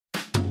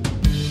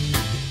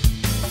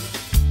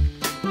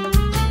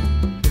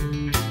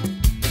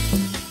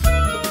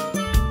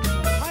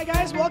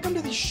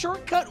the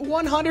Shortcut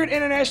 100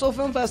 International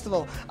Film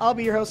Festival. I'll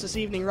be your host this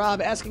evening,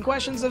 Rob, asking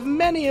questions of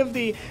many of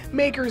the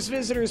makers,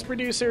 visitors,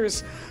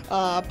 producers,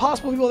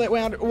 possible people that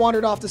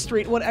wandered off the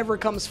street, whatever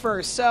comes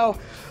first. So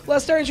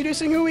let's start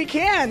introducing who we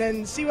can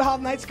and see how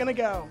the night's gonna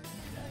go.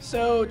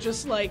 So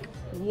just like,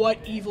 what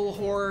evil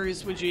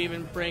horrors would you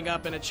even bring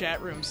up in a chat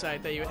room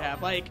site that you would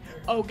have? Like,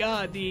 oh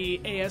god,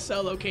 the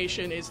ASL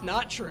location is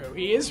not true.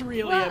 He is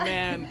really a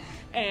man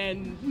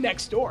and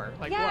next door.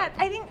 Like, yeah, what?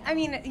 I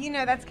mean, you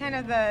know, that's kind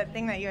of the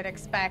thing that you would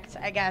expect,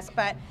 I guess.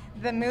 But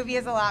the movie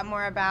is a lot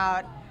more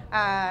about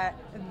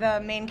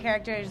the main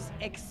character's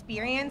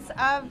experience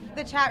of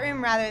the chat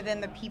room rather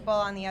than the people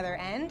on the other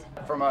end.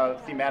 From a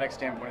thematic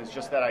standpoint, it's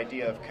just that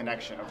idea of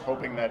connection, of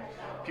hoping that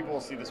people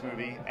will see this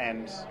movie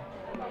and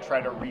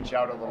try to reach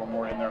out a little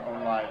more in their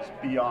own lives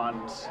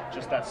beyond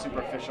just that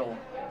superficial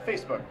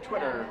Facebook,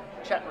 Twitter,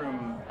 chat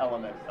room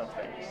element of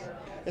things.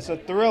 It's a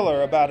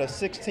thriller about a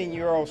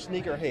 16-year-old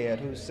sneakerhead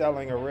who's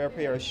selling a rare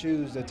pair of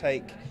shoes to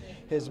take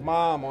his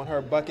mom on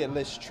her bucket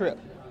list trip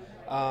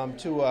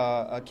to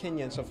a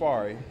Kenyan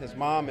safari. His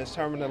mom is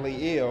terminally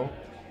ill,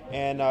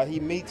 and he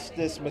meets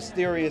this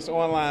mysterious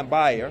online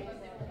buyer,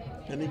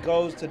 and he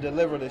goes to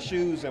deliver the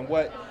shoes, and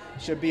what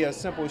should be a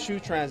simple shoe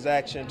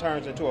transaction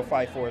turns into a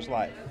fight for his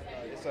life.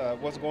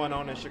 What's going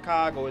on in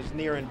Chicago is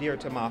near and dear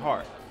to my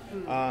heart.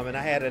 And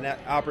I had an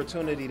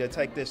opportunity to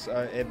take this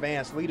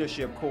advanced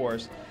leadership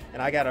course,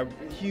 and I got a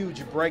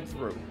huge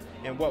breakthrough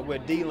in what we're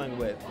dealing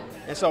with.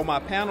 And so my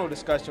panel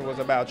discussion was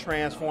about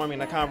transforming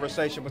the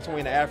conversation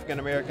between the African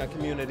American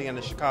community and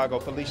the Chicago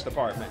Police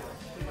Department.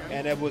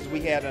 And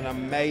we had an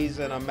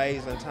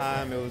amazing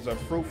time. It was a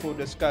fruitful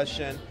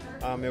discussion.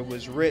 It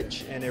was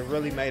rich, and it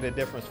really made a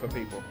difference for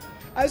people.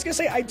 I was gonna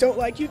say, I don't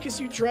like you because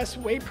you dress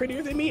way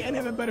prettier than me and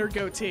have a better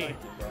goatee.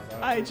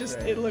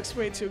 It looks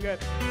way too good.